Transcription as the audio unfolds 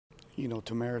you know,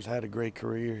 Tamara's had a great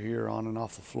career here on and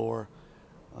off the floor.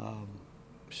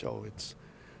 So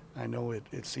I know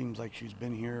it seems like she's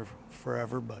been here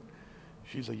forever, but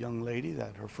she's a young lady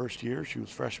that her first year, she was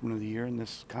freshman of the year in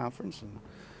this conference, and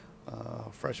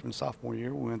freshman, sophomore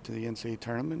year, we went to the NCAA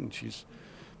tournament, and she's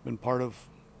been part of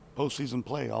postseason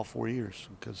play all 4 years.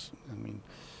 Because, I mean,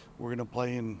 we're going to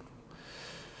play in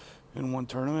one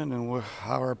tournament, and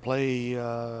how our play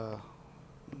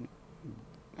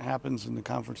happens in the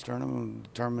conference tournament will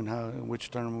determine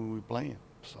which tournament we play in.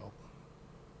 So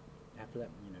after that,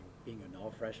 you know, being an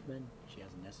all-freshman, she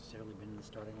hasn't necessarily been in the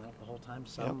starting lineup the whole time.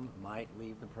 Some might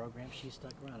leave the program. She's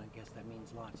stuck around. I guess that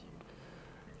means a lot to you.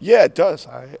 Yeah, it does.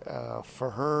 For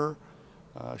her,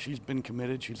 she's been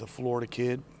committed. She's a Florida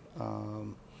kid.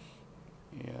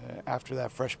 After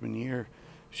that freshman year,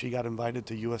 she got invited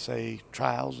to USA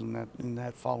trials in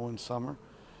that following summer.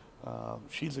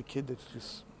 She's a kid that's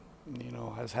just, you know,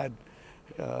 has had,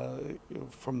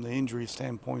 from the injury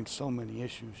standpoint, so many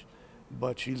issues.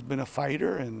 But she's been a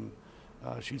fighter, and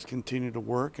she's continued to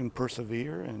work and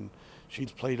persevere, and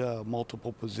she's played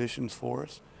multiple positions for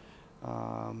us.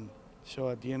 So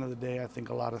at the end of the day, I think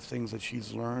a lot of things that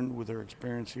she's learned with her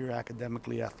experience here,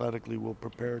 academically, athletically, will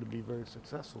prepare her to be very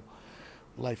successful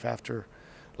life after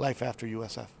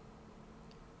USF.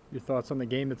 Your thoughts on the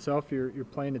game itself? You're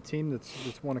playing a team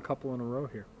that's won a couple in a row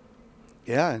here.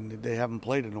 Yeah, and they haven't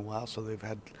played in a while, so they've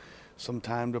had some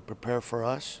time to prepare for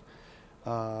us.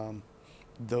 The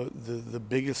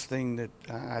biggest thing that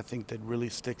I think that really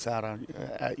sticks out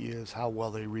at you is how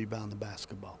well they rebound the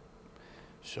basketball.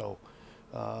 So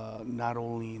not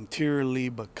only interiorly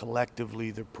but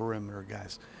collectively, they're perimeter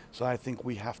guys. So I think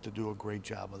we have to do a great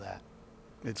job of that.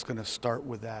 It's going to start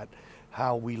with that,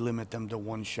 how we limit them to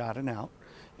one shot and out,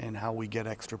 and how we get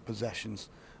extra possessions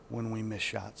when we miss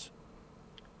shots.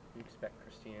 Do you expect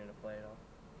Christina to play at all?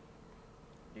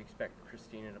 Do you expect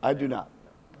Christina to play? I do not.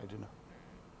 I do not.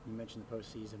 You mentioned the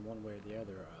postseason. One way or the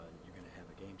other, you're going to have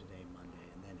a game today, Monday,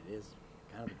 and then it is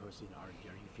kind of the postseason. Are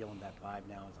you feeling that vibe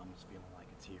now? It's almost feeling like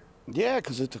it's here. Yeah,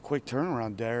 because it's a quick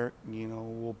turnaround, Derek. You know,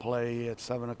 we'll play at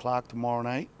 7 o'clock tomorrow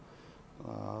night.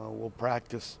 We'll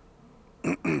practice.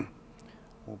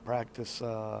 We'll practice, you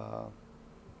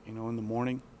know, in the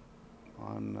morning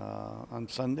on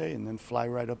Sunday, and then fly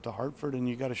right up to Hartford, and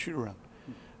you got a shoot around.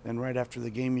 Then right after the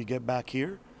game, you get back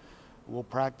here. We'll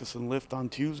practice and lift on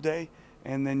Tuesday,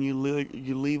 and then you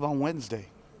leave on Wednesday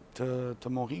to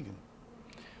Mohegan.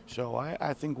 So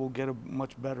I think we'll get a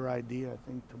much better idea, I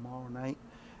think, tomorrow night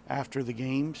after the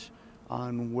games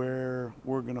on where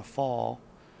we're going to fall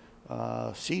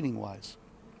seeding-wise.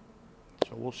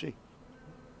 So we'll see.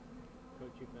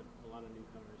 Coach, you've met a lot of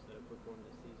newcomers that have performed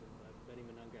this season, but Betty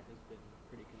Manunga has been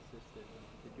pretty consistent.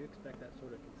 Did you expect that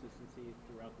sort of consistency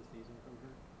throughout the season from her?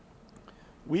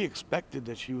 We expected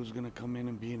that she was going to come in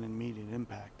and be an immediate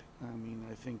impact. I mean,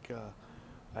 I think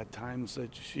at times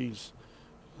that she's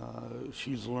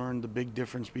learned the big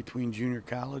difference between junior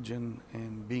college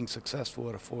and being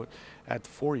successful at the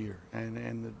 4-year,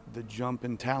 and the jump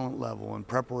in talent level and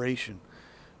preparation.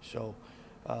 So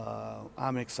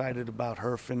I'm excited about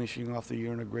her finishing off the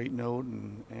year on a great note,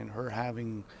 and her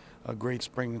having a great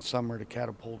spring and summer to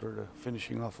catapult her to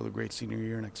finishing off with a great senior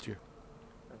year next year.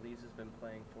 Elise has been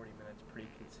playing 40 minutes pretty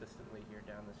consistently here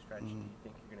down the stretch. Do you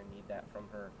think you're going to need that from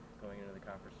her going into the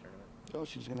conference tournament? Oh,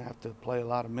 she's going to have to play a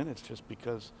lot of minutes just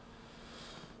because,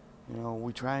 you know,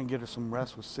 we try and get her some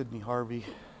rest with Sydney Harvey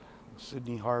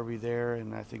there,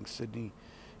 and I think Sydney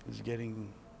is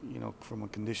getting, you know, from a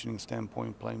conditioning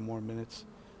standpoint, playing more minutes.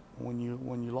 When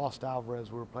you lost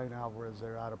Alvarez, we were playing Alvarez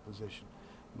there out of position,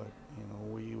 but you know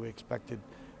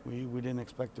we didn't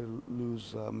expect to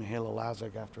lose Mihaela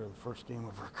Lazak after the first game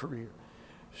of her career,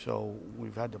 so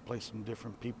we've had to play some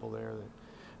different people there that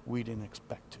we didn't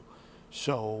expect to.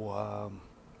 So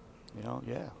you know,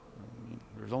 yeah, I mean,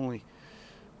 there's only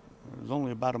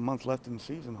about a month left in the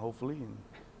season, hopefully, and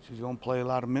she's going to play a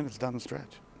lot of minutes down the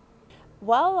stretch.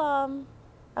 Well, I'm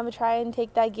going to try and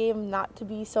take that game not to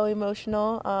be so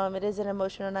emotional. It is an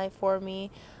emotional night for me,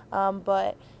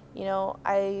 but, you know,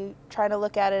 I try to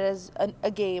look at it as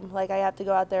a game. Like, I have to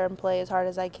go out there and play as hard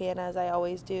as I can, as I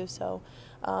always do. So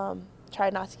try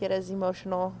not to get as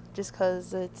emotional just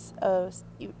because it's a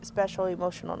special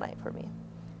emotional night for me.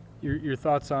 Your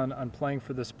thoughts on playing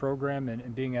for this program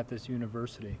and being at this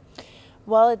university?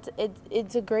 Well,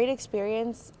 it's a great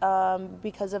experience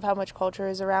because of how much culture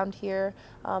is around here.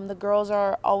 The girls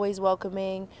are always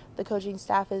welcoming. The coaching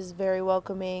staff is very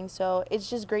welcoming. So it's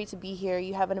just great to be here.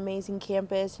 You have an amazing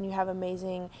campus, and you have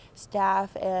amazing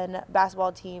staff and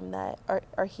basketball team that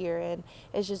are here, and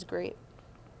it's just great.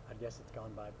 I guess it's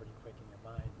gone by pretty quick in your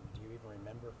mind. Do you even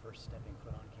remember first stepping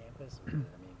foot on campus? campus? Or, I mean,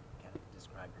 kind of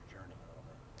describe your journey a little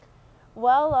bit.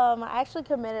 Well, I actually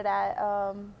committed at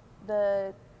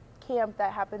the camp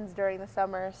that happens during the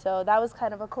summer, so that was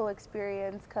kind of a cool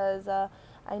experience because I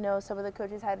know some of the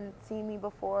coaches hadn't seen me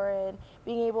before, and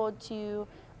being able to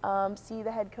see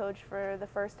the head coach for the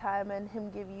first time and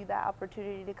him give you that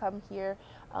opportunity to come here,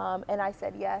 and I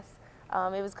said yes.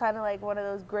 It was kind of like one of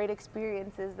those great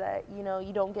experiences that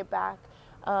you don't get back.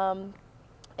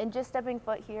 And just stepping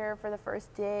foot here for the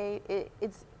first day,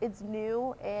 it's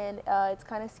new, and it's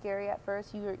kind of scary at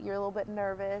first. You're a little bit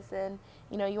nervous, and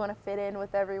you want to fit in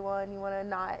with everyone. You want to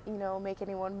not make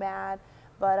anyone mad,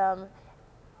 but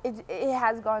it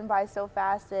has gone by so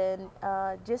fast, and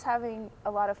just having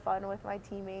a lot of fun with my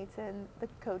teammates and the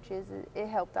coaches, it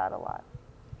helped out a lot.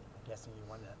 I'm guessing you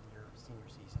want your senior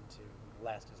season to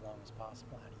last as long as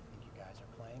possible. How do you think you guys are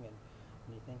playing, and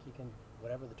do you think you can,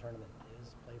 whatever the tournament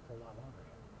is, play for a lot longer here?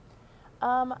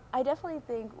 I definitely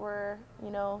think we're,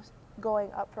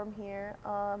 going up from here.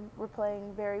 We're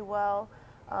playing very well.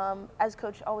 As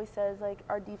Coach always says, like,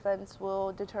 our defense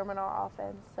will determine our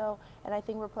offense. So, and I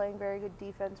think we're playing very good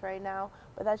defense right now.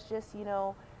 But that's just,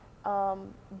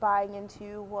 buying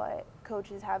into what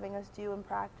Coach is having us do in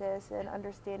practice and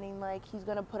understanding, like, he's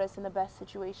going to put us in the best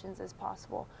situations as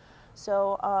possible.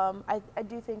 So I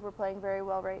do think we're playing very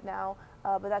well right now,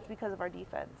 but that's because of our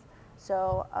defense.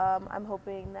 So I'm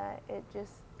hoping that it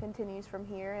just continues from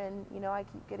here, and I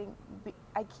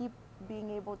keep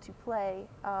being able to play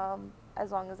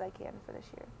as long as I can for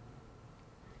this year.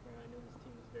 I know this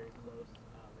team is very close,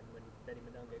 and when Betty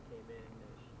Madunga came in,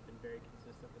 she's been very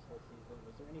consistent this whole season.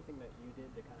 Was there anything that you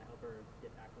did to kind of help her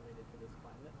get acclimated to this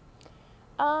climate?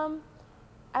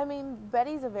 I mean,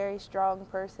 Betty's a very strong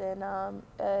person.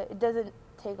 It doesn't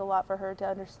take a lot for her to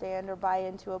understand or buy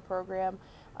into a program.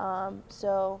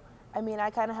 So, I mean, I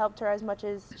kind of helped her as much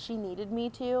as she needed me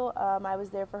to. I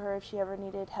was there for her if she ever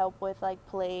needed help with like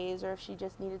plays, or if she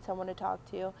just needed someone to talk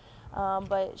to.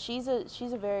 But she's a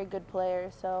very good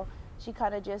player, so she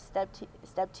kind of just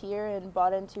stepped here and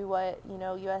bought into what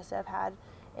USF had,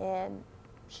 and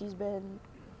she's been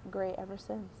great ever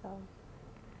since. So.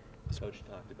 Coach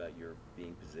talked about your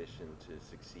being positioned to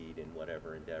succeed in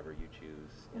whatever endeavor you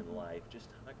choose in life. Just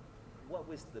what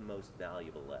was the most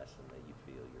valuable lesson that you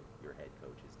feel your head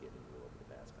coach has given you over the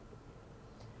past couple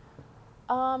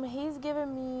of years? He's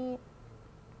given me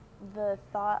the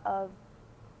thought of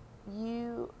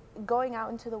you going out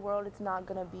into the world. It's not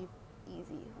going to be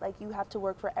easy. Like, you have to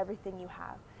work for everything you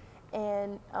have.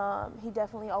 And he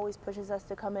definitely always pushes us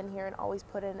to come in here and always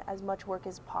put in as much work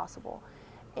as possible.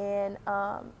 And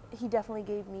he definitely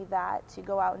gave me that to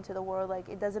go out into the world. Like,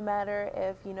 it doesn't matter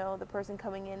if the person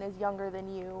coming in is younger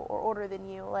than you or older than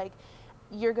you. Like,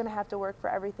 you're gonna have to work for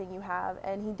everything you have.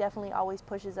 And he definitely always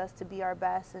pushes us to be our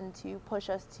best and to push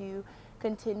us to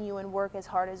continue and work as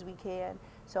hard as we can.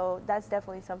 So that's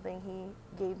definitely something he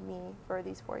gave me for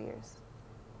these 4 years.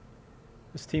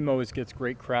 This team always gets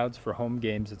great crowds for home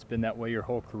games. It's been that way your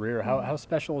whole career. How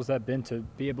special has that been to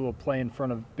be able to play in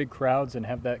front of big crowds and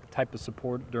have that type of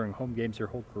support during home games your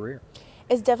whole career?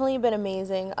 It's definitely been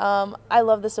amazing. I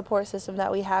love the support system that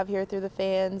we have here through the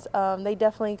fans. They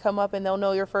definitely come up and they'll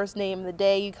know your first name the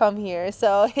day you come here.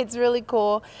 So it's really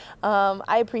cool.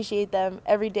 I appreciate them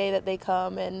every day that they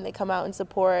come and they come out and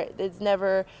support. It's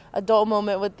never a dull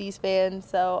moment with these fans.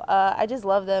 So I just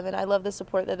love them, and I love the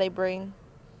support that they bring.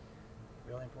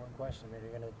 Really important question. Are you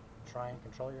going to try and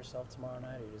control yourself tomorrow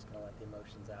night, or are you just going to let the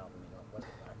emotions out?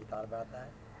 Have you thought about that?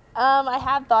 I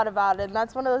have thought about it, and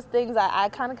that's one of those things I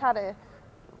kind of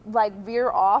like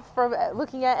veer off from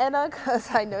looking at Anna, because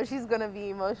I know she's going to be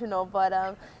emotional, but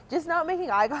just not making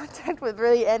eye contact with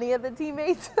really any of the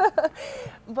teammates.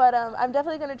 But I'm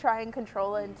definitely going to try and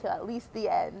control it until at least the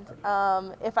end.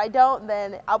 If I don't,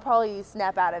 then I'll probably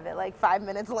snap out of it like 5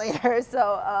 minutes later,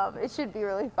 so it should be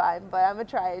really fine, but I'm going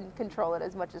to try and control it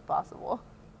as much as possible.